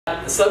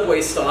at the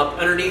subway stop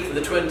underneath the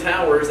Twin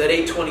Towers at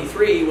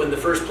 8:23 when the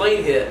first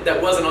plane hit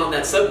that wasn't on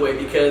that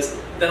subway because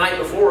the night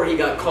before he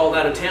got called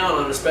out of town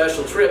on a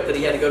special trip that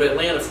he had to go to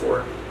Atlanta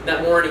for.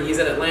 That morning he's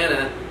in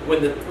Atlanta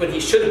when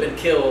he should have been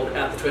killed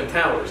at the Twin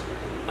Towers.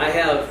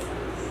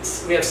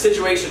 We have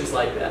situations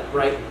like that,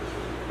 right?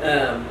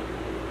 And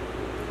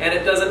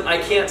it doesn't, I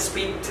can't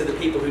speak to the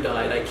people who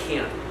died. I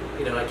can't,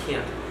 I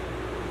can't.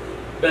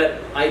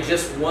 But I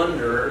just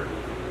wonder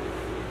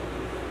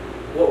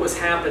what was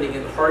happening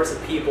in the hearts of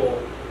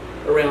people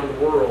around the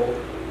world.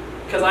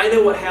 Because I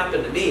know what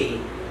happened to me.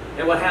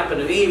 And what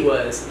happened to me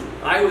was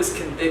I was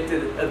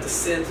convicted of the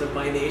sins of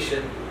my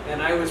nation.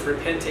 And I was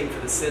repenting for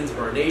the sins of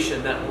our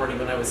nation that morning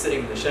when I was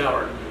sitting in the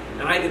shower.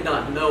 And I did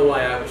not know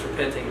why I was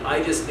repenting.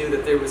 I just knew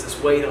that there was this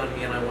weight on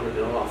me and I wanted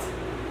it off.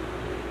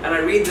 And I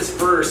read this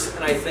verse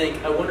and I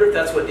think, I wonder if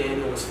that's what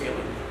Daniel was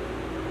feeling.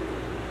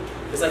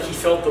 It's like he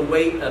felt the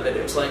weight of it.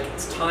 It was like,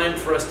 it's time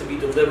for us to be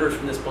delivered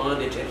from this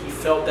bondage. And he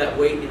felt that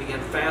weight and he began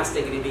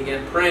fasting and he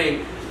began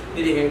praying. And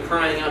he began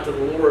crying out to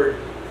the Lord.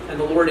 And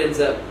the Lord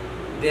ends up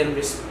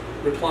then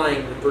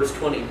replying in verse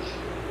 20.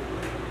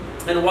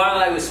 And while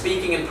I was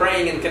speaking and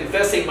praying and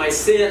confessing my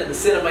sin and the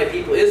sin of my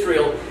people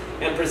Israel,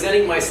 and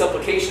presenting my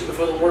supplication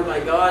before the Lord my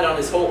God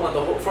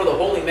for the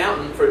holy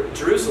mountain, for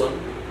Jerusalem,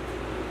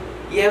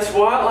 yes,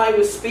 while I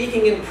was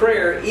speaking in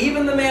prayer,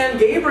 even the man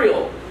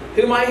Gabriel,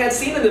 whom I had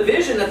seen in the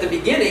vision at the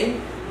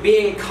beginning,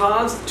 being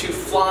caused to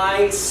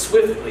fly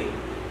swiftly.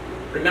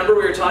 Remember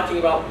we were talking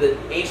about the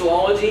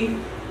angelology?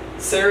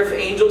 Seraph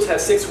angels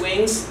have 6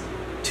 wings,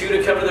 2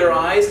 to cover their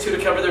eyes, 2 to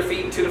cover their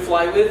feet, and 2 to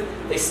fly with.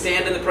 They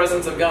stand in the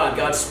presence of God.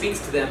 God speaks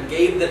to them,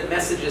 gave them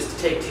messages to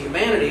take to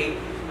humanity.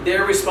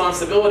 Their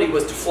responsibility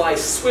was to fly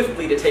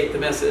swiftly to take the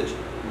message.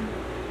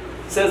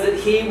 It says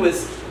that he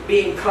was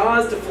being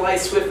caused to fly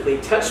swiftly,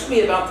 touched me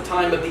about the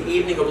time of the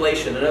evening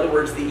oblation, in other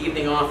words, the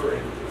evening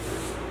offering.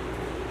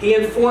 He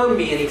informed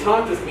me and he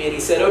talked with me and he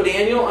said, "O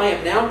Daniel, I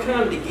am now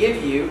come to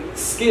give you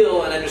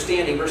skill and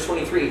understanding." Verse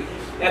 23.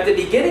 "At the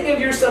beginning of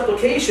your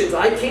supplications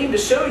I came to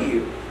show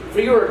you, for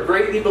you are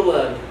greatly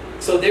beloved.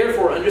 So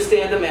therefore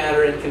understand the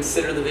matter and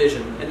consider the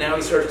vision." And now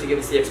he starts to give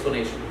us the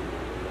explanation.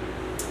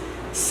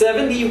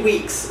 70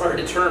 weeks are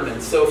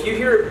determined. So if you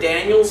hear of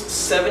Daniel's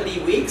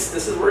 70 weeks,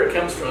 this is where it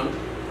comes from.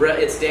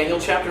 It's Daniel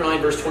chapter 9,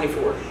 verse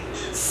 24.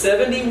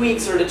 70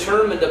 weeks are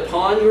determined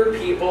upon your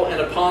people and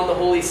upon the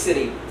holy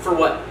city. For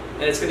what?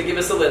 And it's going to give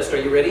us a list. Are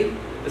you ready?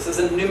 This is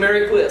a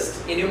enumerated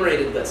list.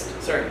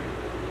 Sorry.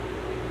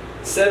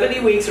 70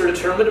 weeks are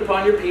determined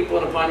upon your people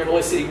and upon your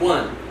holy city.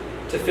 1,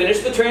 to finish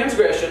the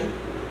transgression.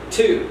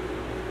 2,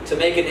 to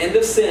make an end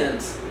of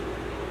sins.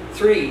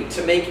 3,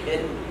 to make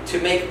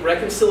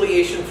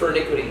reconciliation for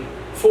iniquity.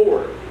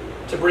 4,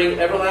 to bring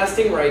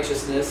everlasting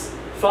righteousness.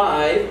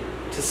 5,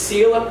 to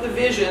seal up the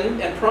vision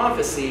and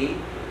prophecy.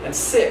 And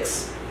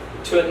 6,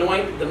 to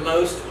anoint the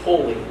most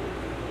holy.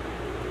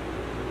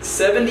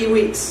 70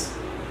 weeks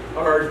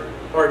are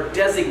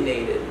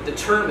designated,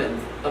 determined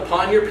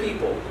upon your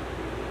people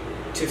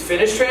to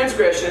finish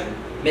transgression,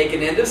 make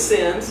an end of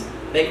sins,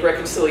 make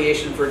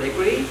reconciliation for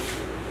iniquity,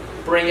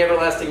 bring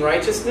everlasting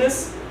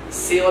righteousness,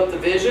 seal up the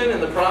vision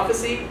and the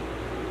prophecy,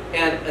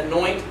 and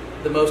anoint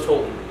the most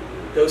holy.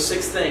 Those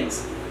 6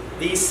 things.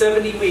 These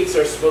 70 weeks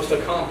are supposed to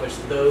accomplish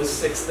those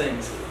 6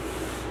 things.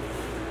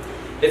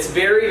 It's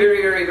very,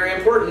 very, very, very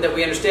important that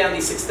we understand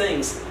these 6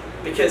 things,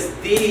 because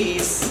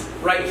these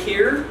right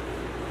here,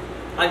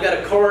 I've got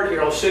a card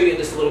here, I'll show you in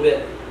just a little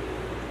bit.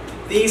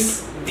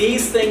 These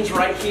things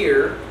right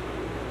here,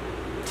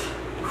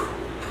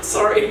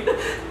 sorry,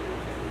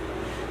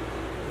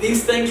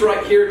 these things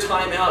right here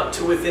time out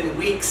to within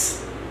weeks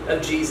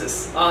of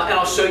Jesus. And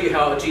I'll show you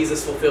how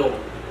Jesus fulfilled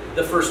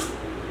the first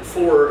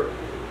 4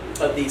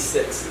 of these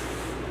 6.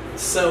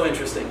 So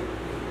interesting.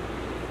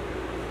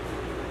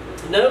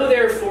 Know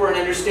therefore and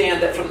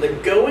understand that from the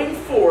going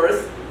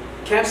forth,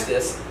 catch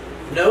this,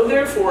 know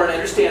therefore and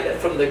understand that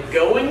from the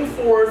going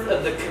forth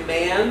of the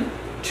command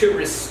to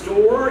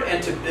restore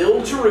and to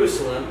build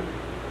Jerusalem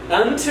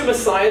unto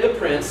Messiah the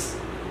Prince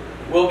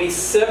will be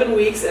 7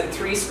 weeks and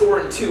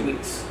 62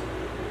 weeks.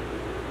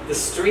 The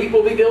street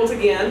will be built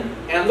again,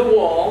 and the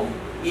wall,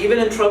 even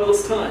in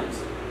troublous times.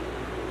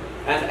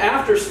 And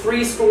after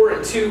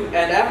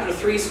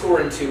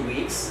 62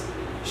 weeks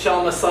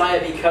shall Messiah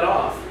be cut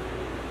off,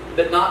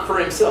 but not for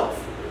himself.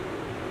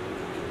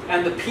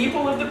 And the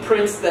people of the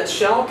prince that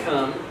shall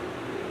come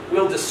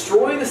will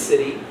destroy the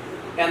city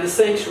and the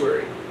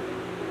sanctuary.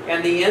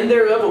 And the end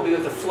thereof will be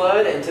with a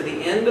flood, and to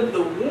the end of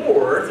the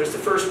war, there's the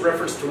first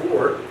reference to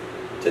war,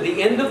 to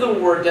the end of the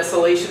war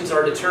desolations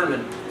are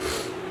determined.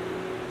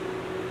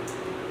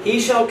 He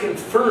shall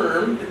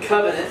confirm the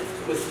covenant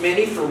with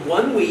many for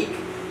 1 week,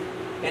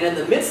 and in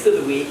the midst of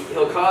the week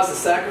he'll cause the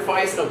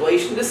sacrifice and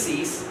oblation to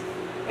cease,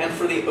 and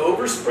for the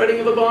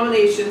overspreading of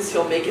abominations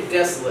he'll make it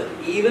desolate,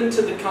 even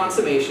to the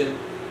consummation,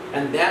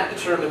 and that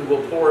determined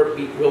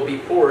will be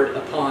poured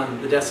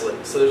upon the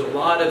desolate. So there's a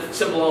lot of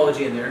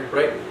symbology in there,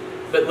 right?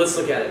 But let's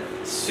look at it.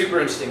 Super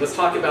interesting. Let's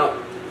talk about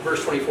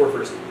verse 24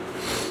 first.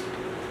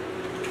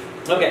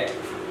 Okay.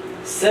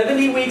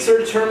 70 weeks are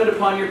determined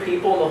upon your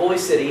people in the holy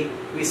city.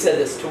 We said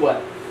this, to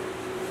what?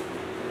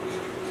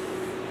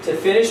 To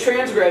finish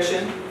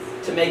transgression,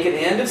 to make an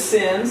end of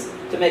sins,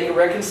 to make a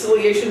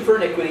reconciliation for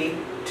iniquity,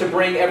 to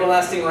bring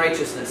everlasting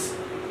righteousness.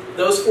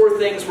 Those 4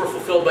 things were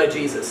fulfilled by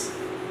Jesus.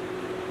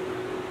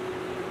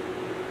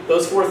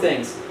 Those 4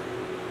 things.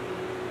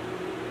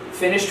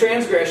 Finish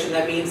transgression,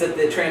 that means that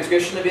the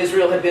transgression of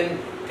Israel had been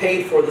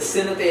paid for. The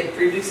sin that they had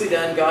previously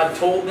done, God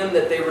told them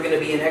that they were going to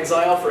be in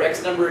exile for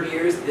X number of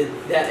years.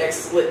 That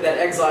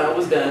exile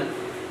was done.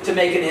 To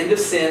make an end of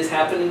sins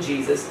happened in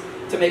Jesus.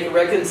 To make a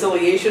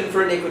reconciliation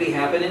for iniquity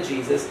happened in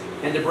Jesus.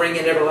 And to bring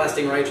in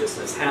everlasting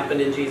righteousness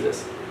happened in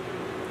Jesus.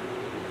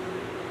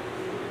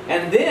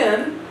 And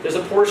then there's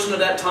a portion of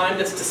that time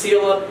that's to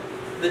seal up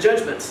the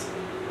judgments.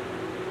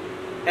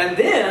 And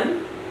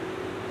then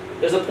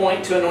there's a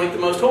point to anoint the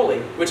most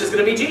holy, which is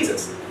going to be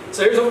Jesus.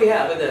 So here's what we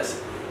have in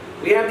this.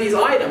 We have these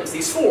items,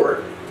 these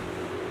 4.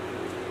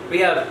 We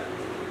have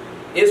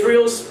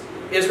Israel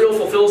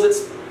fulfills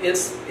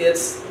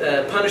its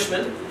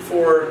punishment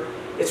for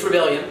its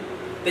rebellion.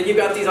 Then you've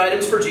got these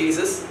items for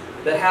Jesus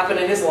that happen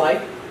in His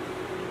life.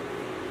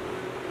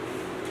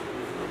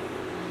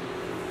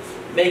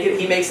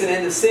 He makes an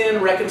end of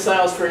sin,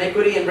 reconciles for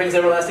iniquity, and brings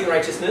everlasting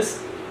righteousness.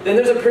 Then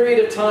there's a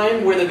period of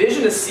time where the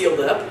vision is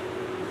sealed up.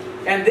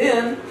 And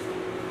then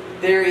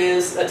there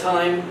is a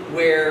time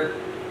where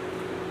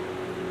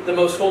the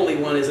Most Holy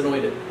One is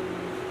anointed.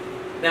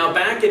 Now,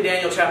 back in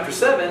Daniel chapter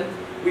 7,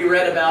 we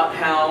read about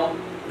how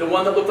the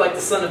one that looked like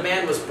the Son of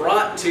Man was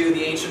brought to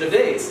the Ancient of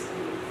Days.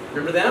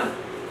 Remember that?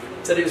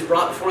 It said he was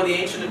brought before the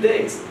Ancient of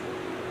Days.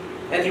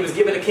 And he was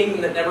given a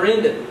kingdom that never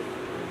ended.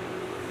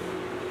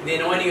 The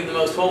anointing of the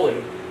Most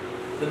Holy.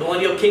 The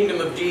millennial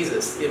kingdom of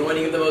Jesus. The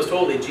anointing of the Most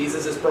Holy.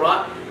 Jesus is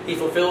brought. He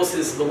fulfills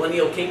His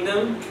millennial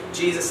kingdom.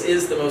 Jesus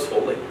is the Most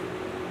Holy.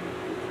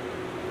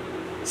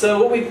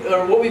 So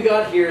what we've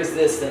got here is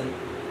this then.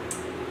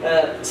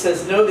 It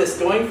says, know this,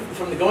 going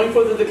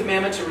forth of the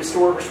commandment to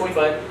restore, verse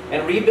 25,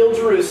 and rebuild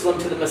Jerusalem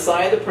to the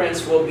Messiah the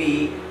Prince will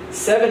be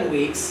 7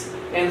 weeks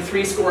and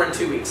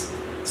 62 weeks.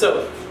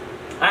 So,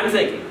 I'm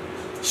thinking,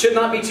 should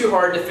not be too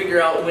hard to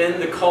figure out when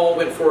the call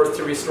went forth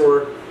to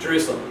restore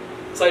Jerusalem.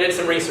 So I did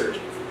some research.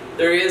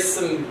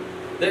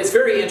 It's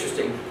very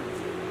interesting.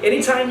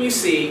 Anytime you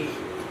see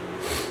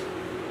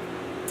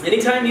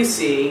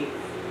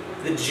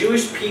the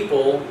Jewish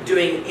people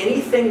doing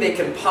anything they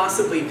can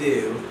possibly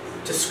do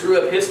to screw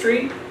up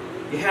history,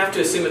 you have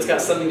to assume it's got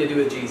something to do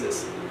with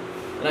Jesus.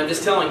 And I'm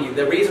just telling you,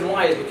 the reason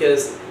why is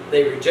because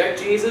they reject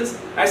Jesus.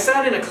 I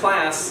sat in a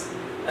class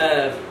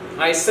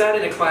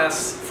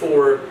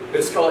for, it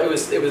was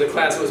a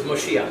class, it was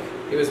Moshiach.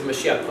 It was a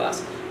Moshiach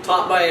class,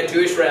 taught by a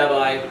Jewish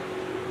rabbi.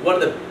 One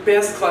of the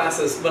best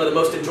classes, one of the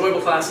most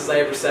enjoyable classes I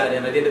ever sat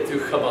in. I did it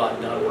through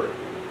Chabad.org.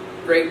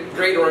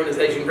 Great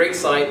organization, great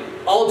site,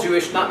 all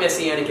Jewish, not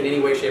Messianic in any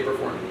way, shape, or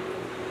form.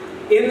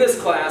 In this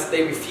class,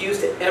 they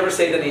refused to ever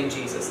say the name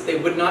Jesus. They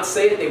would not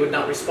say it. They would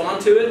not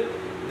respond to it.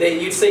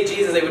 You'd say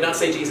Jesus, they would not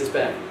say Jesus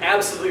back.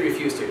 Absolutely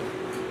refused to.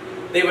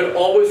 They would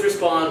always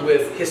respond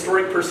with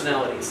historic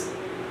personalities.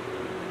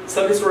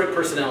 Some historic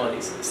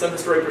personalities.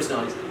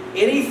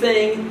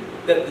 Anything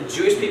that the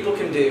Jewish people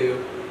can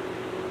do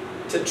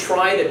to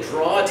try to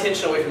draw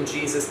attention away from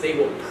Jesus, they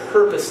will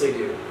purposely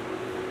do.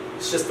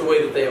 It's just the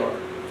way that they are.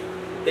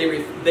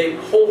 They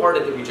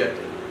wholeheartedly reject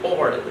it.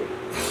 Wholeheartedly.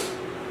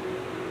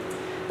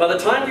 By the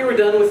time we were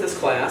done with this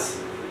class,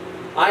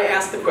 I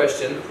asked the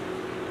question,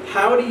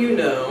 how do you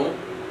know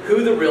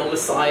who the real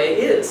Messiah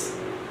is?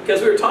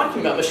 Because we were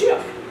talking about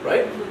Mashiach,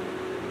 right?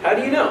 How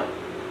do you know?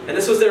 And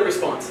this was their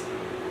response.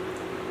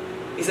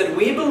 He said,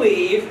 we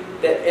believe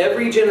that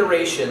every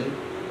generation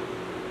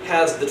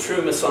has the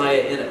true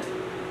Messiah in it.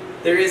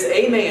 There is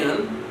a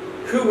man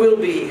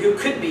who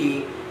could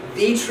be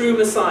the true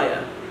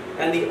Messiah,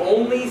 and the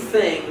only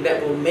thing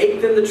that will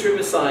make them the true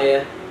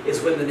Messiah is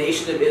when the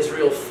nation of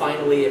Israel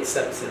finally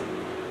accepts Him.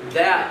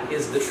 That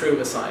is the true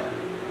Messiah.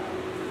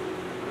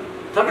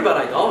 Talk about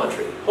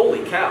idolatry.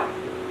 Holy cow.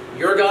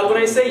 You're God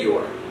when I say you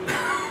are.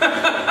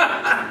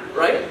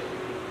 Right?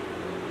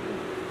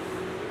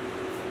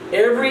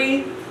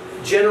 Every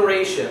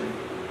generation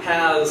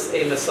has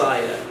a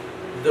Messiah.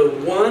 The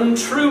one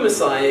true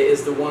Messiah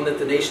is the one that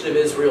the nation of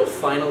Israel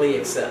finally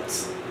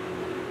accepts.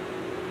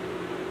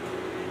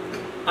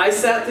 I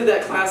sat through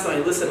that class and I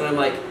listened and I'm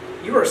like,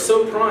 you are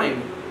so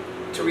primed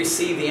to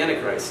receive the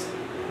Antichrist.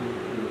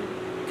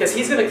 Because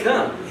he's going to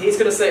come. He's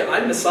going to say,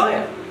 I'm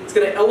Messiah. He's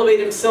going to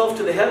elevate himself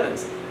to the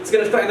heavens.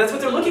 And that's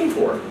what they're looking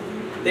for.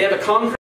 They have a concrete